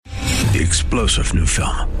the explosive new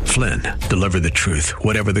film, Flynn, deliver the truth,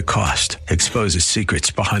 whatever the cost, exposes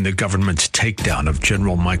secrets behind the government's takedown of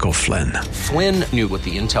General Michael Flynn. Flynn knew what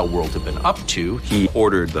the intel world had been up to. He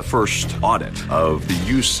ordered the first audit of the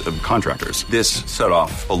use of contractors. This set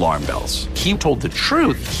off alarm bells. He told the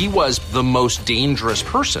truth. He was the most dangerous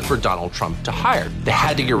person for Donald Trump to hire. They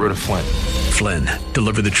had to get rid of Flynn. Flynn,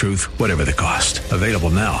 deliver the truth, whatever the cost. Available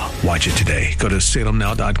now. Watch it today. Go to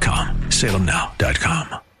salemnow.com.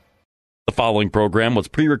 salemnow.com. The following program was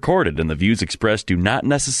pre-recorded, and the views expressed do not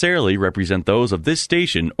necessarily represent those of this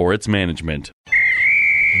station or its management.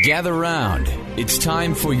 Gather round. It's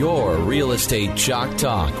time for your Real Estate Chalk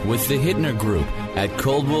Talk with the Hittner Group at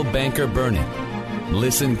Coldwell Banker Burnett.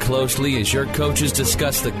 Listen closely as your coaches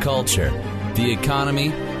discuss the culture, the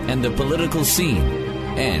economy, and the political scene,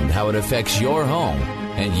 and how it affects your home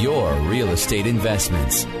and your real estate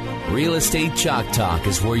investments. Real Estate Chalk Talk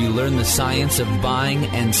is where you learn the science of buying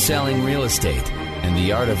and selling real estate and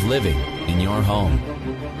the art of living in your home.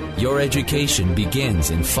 Your education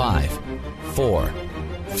begins in 5, 4,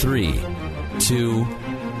 3, 2,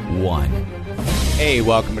 1. Hey,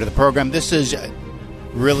 welcome to the program. This is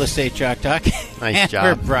Real Estate Chalk Talk. Nice job.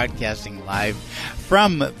 We're broadcasting live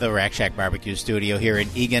from the Rack Shack Barbecue Studio here in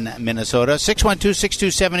Eagan, Minnesota.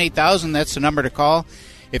 612-627-8000, that's the number to call.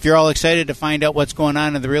 If you're all excited to find out what's going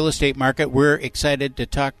on in the real estate market, we're excited to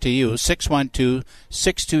talk to you.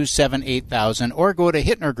 612-627-8000, or go to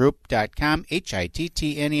hittnergroup.com,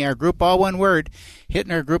 Hittner Group, all one word,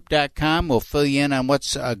 hittnergroup.com. We'll fill you in on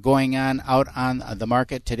what's going on out on the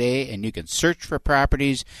market today, and you can search for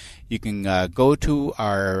properties. You can go to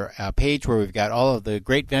our page where we've got all of the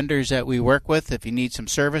great vendors that we work with if you need some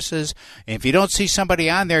services. And if you don't see somebody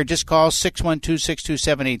on there, just call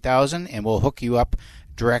 612-627-8000, and we'll hook you up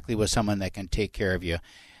directly with someone that can take care of you.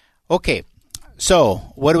 Okay, so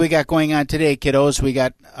what do we got going on today, kiddos? We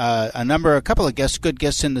got a couple of good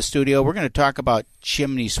guests in the studio. We're going to talk about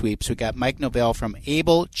chimney sweeps. We got Mike Novell from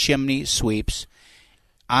Able Chimney Sweeps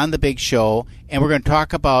on the big show, and we're going to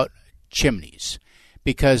talk about chimneys.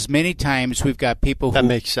 Because many times we've got people that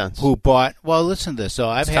makes sense. Who bought, well, listen to this. So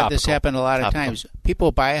I've had this happen a lot of Topical. times.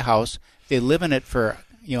 People buy a house, they live in it for,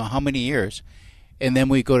 how many years, and then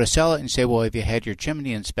we go to sell it and say, well, have you had your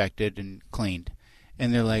chimney inspected and cleaned?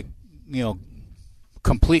 And they're like,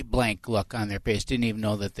 complete blank look on their face, didn't even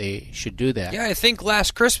know that they should do that. Yeah, I think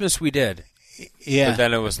last Christmas we did. Yeah. But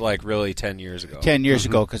then it was like really 10 years ago. 10 years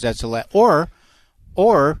ago, because that's a lot. Or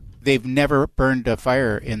they've never burned a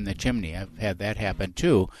fire in the chimney. I've had that happen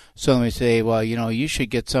too. So let me say, well, you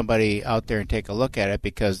should get somebody out there and take a look at it,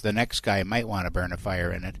 because the next guy might want to burn a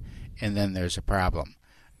fire in it, and then there's a problem.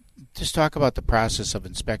 Just talk about the process of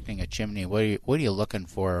inspecting a chimney. What are you looking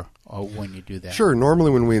for when you do that? Sure.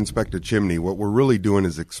 Normally when we inspect a chimney, what we're really doing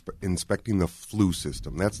is inspecting the flue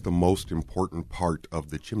system. That's the most important part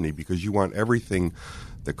of the chimney, because you want everything,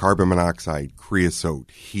 the carbon monoxide,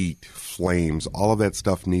 creosote, heat, flames, all of that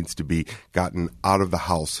stuff needs to be gotten out of the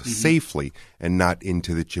house safely and not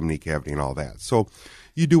into the chimney cavity and all that. So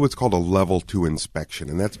you do what's called a level 2 inspection,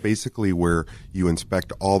 and that's basically where you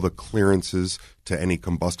inspect all the clearances to any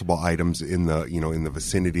combustible items in the in the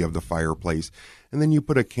vicinity of the fireplace, and then you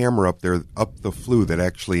put a camera up there up the flue that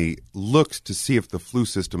actually looks to see if the flue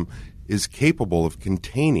system is capable of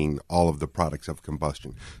containing all of the products of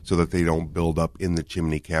combustion, so that they don't build up in the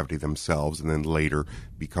chimney cavity themselves and then later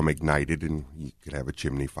become ignited, and you could have a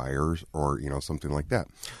chimney fire or something like that.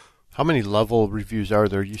 How many level reviews are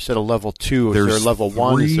there? You said a level 2. Is there a level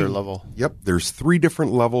 1? Is there a level? Yep, there's 3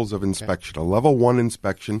 different levels of inspection. Okay. A level 1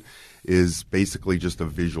 inspection is basically just a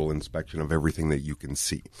visual inspection of everything that you can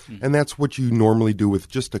see. Mm-hmm. And that's what you normally do with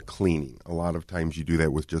just a cleaning. A lot of times you do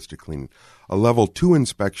that with just a cleaning. A level 2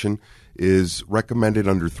 inspection is recommended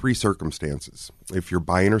under 3 circumstances. If you're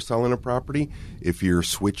buying or selling a property, if you're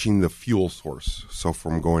switching the fuel source, so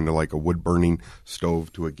from going to like a wood-burning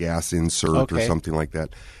stove to a gas insert or something like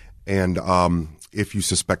that, and if you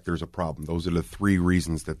suspect there's a problem. Those are the 3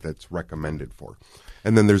 reasons that's recommended for.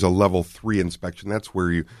 And then there's a level 3 inspection. That's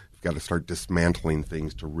where you've got to start dismantling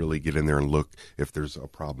things to really get in there and look if there's a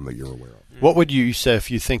problem that you're aware of. What would you say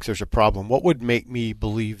if you think there's a problem? What would make me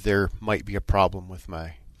believe there might be a problem with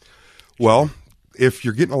my... Well, if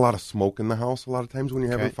you're getting a lot of smoke in the house, a lot of times when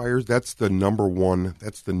you're having fires, that's the number one.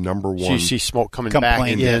 So you see smoke coming back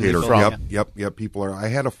in from. Yep. People are. I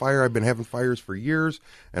had a fire. I've been having fires for years,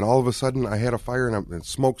 and all of a sudden I had a fire and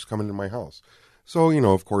smoke's coming in my house. So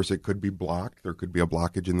of course, it could be blocked. There could be a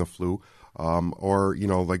blockage in the flue, or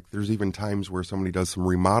like there's even times where somebody does some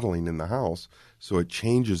remodeling in the house, so it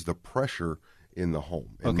changes the pressure in the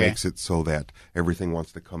home. It Okay. makes it so that everything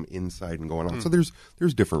wants to come inside and going out. So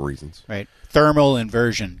there's different reasons. Right. Thermal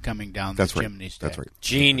inversion coming down That's the right. chimney stack. That's right.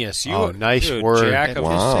 Genius. nice dude, word. Jack of,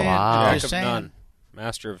 Just saying, Jack just of saying. none.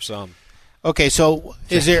 Master of some. Okay, so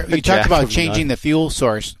you Jack talked about of changing none. the fuel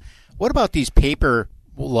source. What about these paper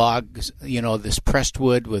logs, this pressed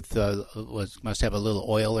wood with must have a little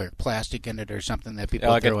oil or plastic in it or something that people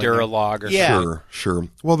Like a throw in there? Duralog or Yeah. Sure.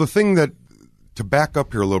 Well, to back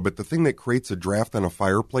up here a little bit, the thing that creates a draft on a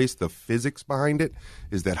fireplace, the physics behind it,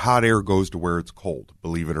 is that hot air goes to where it's cold,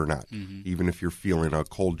 believe it or not. Mm-hmm. Even if you're feeling a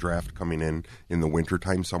cold draft coming in the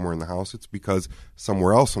wintertime somewhere in the house, it's because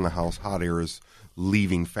somewhere else in the house, hot air is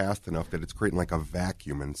leaving fast enough that it's creating like a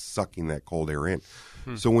vacuum and sucking that cold air in.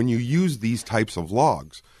 So when you use these types of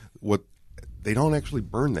logs, they don't actually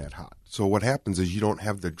burn that hot. So what happens is you don't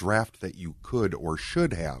have the draft that you could or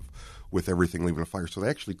should have with everything leaving a fire. So they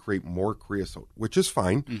actually create more creosote, which is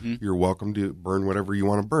fine. Mm-hmm. You're welcome to burn whatever you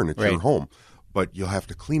want to burn. It's Right. your home. But you'll have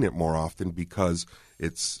to clean it more often because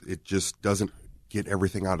it just doesn't get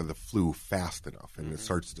everything out of the flue fast enough, and it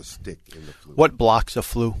starts to stick in the flue. What blocks a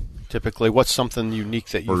flue typically? What's something unique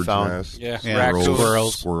that you Bird's found? nest, Yeah.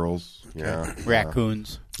 squirrels. Yeah.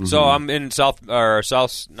 Raccoons. So I'm in not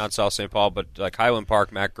South St. Paul, but like Highland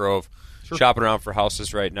Park, Mac Grove, shopping around for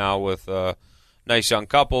houses right now with a nice young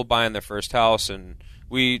couple buying their first house. And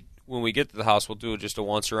when we get to the house, we'll do just a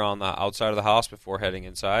once around the outside of the house before heading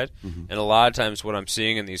inside. Mm-hmm. And a lot of times what I'm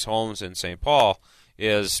seeing in these homes in St. Paul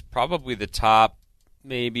is probably the top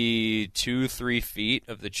maybe 2-3 feet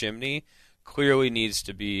of the chimney clearly needs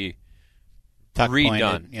to be Tuck redone.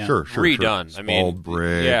 pointed, yeah. Sure. Redone. I mean, Spalled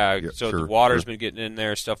brick. yeah. Yeah, So sure, the water's sure. been getting in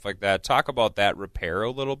there, stuff like that. Talk about that repair a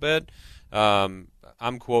little bit. I'm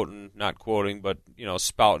not quoting, but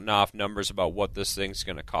spouting off numbers about what this thing's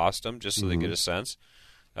going to cost them, just so they get a sense.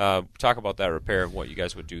 Talk about that repair and what you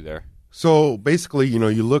guys would do there. So basically,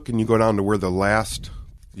 you look and you go down to where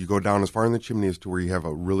you go down as far in the chimney as to where you have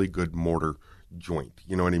a really good mortar joint.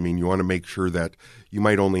 You know what I mean? You want to make sure that you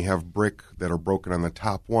might only have brick that are broken on the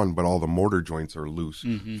top one, but all the mortar joints are loose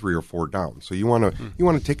 3 or 4 down. So you want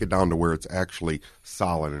to take it down to where it's actually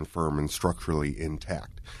solid and firm and structurally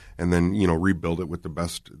intact. And then, rebuild it with the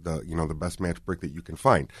best match brick that you can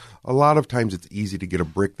find. A lot of times it's easy to get a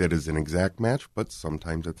brick that is an exact match, but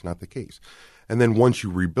sometimes that's not the case. And then once you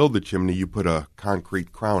rebuild the chimney, you put a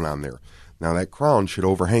concrete crown on there. Now that crown should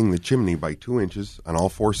overhang the chimney by 2 inches on all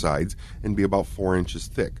 4 sides and be about 4 inches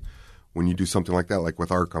thick. When you do something like that, like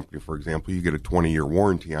with our company, for example, you get a 20-year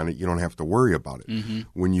warranty on it. You don't have to worry about it. Mm-hmm.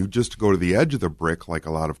 When you just go to the edge of the brick, like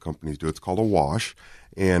a lot of companies do, it's called a wash,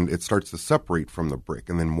 and it starts to separate from the brick,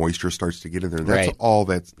 and then moisture starts to get in there. That's Right. all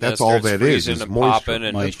that's And it all starts that freezing is and moisture. popping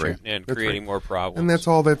and, Moisture. and That's creating right. more problems. And that's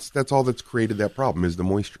all that's created that problem is the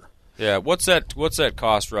moisture. Yeah, what's that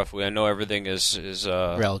cost roughly? I know everything is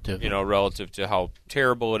Relative. relative to how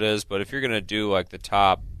terrible it is, but if you're going to do like the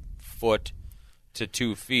top foot to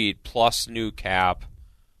 2 feet plus new cap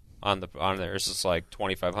on there, is it's like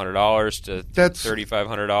 $2,500 to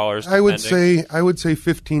 $3,500. I would say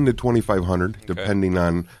 $1,500 to $2,500, depending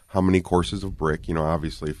on how many courses of brick.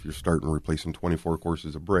 Obviously, if you're starting replacing 24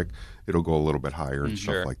 courses of brick, it'll go a little bit higher and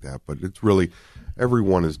Sure. stuff like that. But it's really every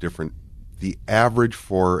one is different. The average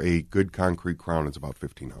for a good concrete crown is about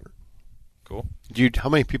 $1,500. Cool. How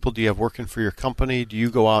many people do you have working for your company? Do you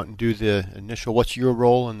go out and do the initial? What's your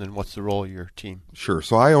role, and then what's the role of your team? Sure.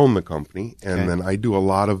 So I own the company, and Okay. then I do a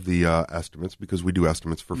lot of the estimates because we do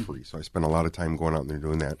estimates for free. So I spend a lot of time going out there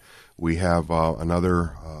doing that. We have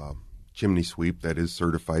another chimney sweep that is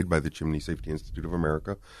certified by the Chimney Safety Institute of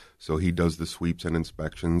America. So he does the sweeps and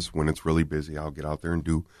inspections. When it's really busy, I'll get out there and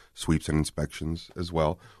do sweeps and inspections as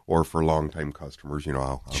well. Or for long-time customers,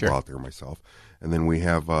 I'll Sure. go out there myself. And then we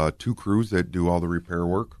have 2 crews that do all the repair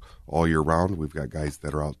work all year round. We've got guys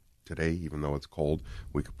that are out today, even though it's cold.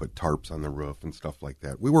 We could put tarps on the roof and stuff like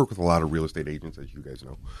that. We work with a lot of real estate agents, as you guys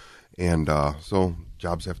know. And so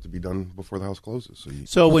jobs have to be done before the house closes.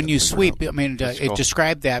 So when you have to figure it sweep, out. I mean, cool.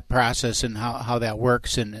 describe that process and how that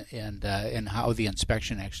works and how the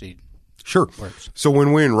inspection actually Sure. works. So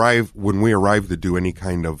when we arrive to do any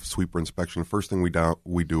kind of sweeper inspection, the first thing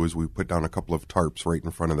we do is we put down a couple of tarps right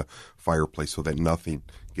in front of the fireplace so that nothing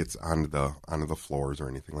gets onto the floors or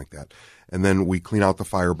anything like that. And then we clean out the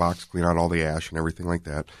firebox, clean out all the ash and everything like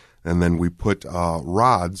that. And then we put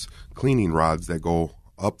cleaning rods that go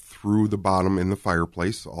up through the bottom in the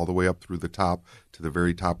fireplace, all the way up through the top to the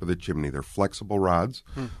very top of the chimney. They're flexible rods.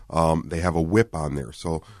 They have a whip on there.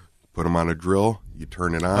 So put them on a drill, you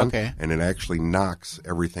turn it on, Okay. and it actually knocks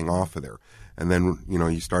everything off of there. And then,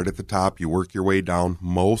 you start at the top, you work your way down.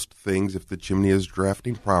 Most things, if the chimney is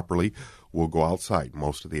drafting properly, will go outside,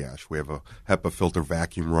 most of the ash. We have a HEPA filter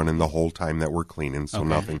vacuum running the whole time that we're cleaning, so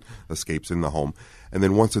nothing escapes in the home. And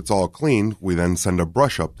then once it's all cleaned, we then send a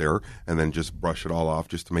brush up there and then just brush it all off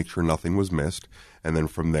just to make sure nothing was missed. And then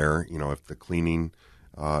from there, if the cleaning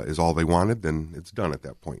is all they wanted, then it's done at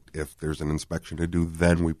that point. If there's an inspection to do,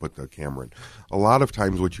 then we put the camera in. A lot of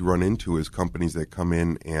times what you run into is companies that come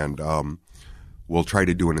in and will try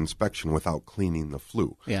to do an inspection without cleaning the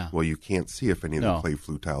flue. Yeah. Well, you can't see if any of the clay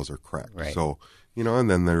flue tiles are cracked. Right. So, and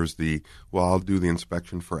then there's I'll do the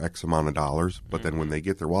inspection for X amount of dollars, but then when they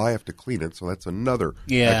get there, I have to clean it, so that's another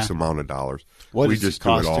X amount of dollars. We just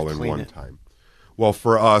do it all in one time. Well,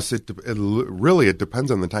 for us, it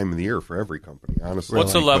depends on the time of the year for every company, honestly.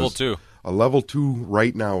 What's a level 2? A level 2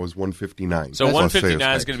 right now is $159. So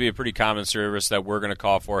 $159 is going to be a pretty common service that we're going to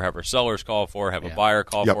call for, have our sellers call for, have a buyer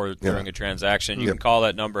call for during a transaction. You can call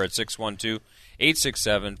that number at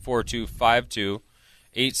 612-867-4252.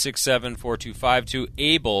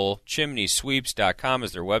 867-4252. AbleChimneySweeps.com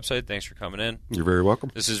is their website. Thanks for coming in. You're very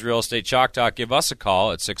welcome. This is Real Estate Chalk Talk. Give us a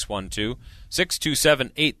call at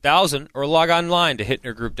 612-627-8000 or log online to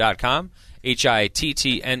hittnergroup.com,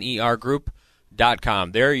 HITTNER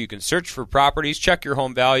Group.com. There you can search for properties, check your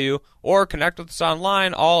home value, or connect with us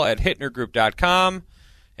online, all at hittnergroup.com,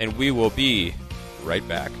 and we will be right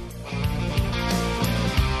back.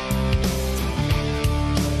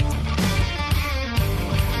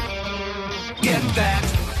 Get that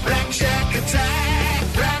Rack Shack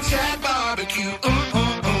attack, Rack Shack barbecue,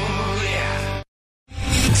 yeah.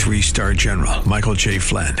 3-star General Michael J.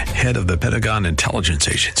 Flynn, head of the Pentagon Intelligence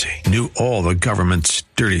Agency, knew all the government's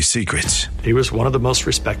dirty secrets. He was one of the most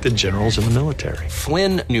respected generals in the military.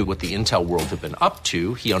 Flynn knew what the intel world had been up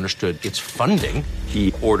to. He understood its funding.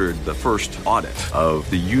 He ordered the first audit of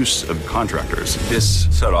the use of contractors. This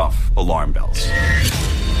set off alarm bells.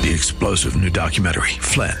 The explosive new documentary,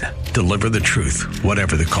 Flynn, Deliver the Truth,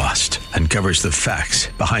 Whatever the Cost, uncovers the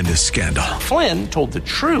facts behind this scandal. Flynn told the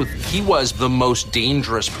truth. He was the most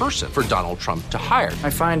dangerous person for Donald Trump to hire. I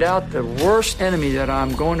find out the worst enemy that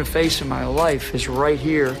I'm going to face in my life is right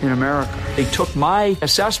here in America. They took my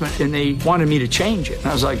assessment and they wanted me to change it. And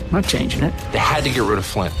I was like, I'm not changing it. They had to get rid of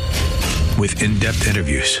Flynn. With in-depth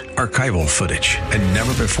interviews, archival footage, and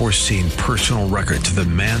never-before-seen personal records of the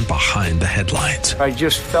man behind the headlines. I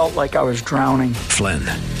just felt like I was drowning. Flynn,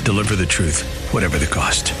 Deliver the Truth, Whatever the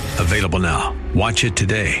Cost. Available now. Watch it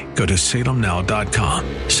today. Go to salemnow.com.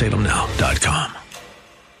 salemnow.com.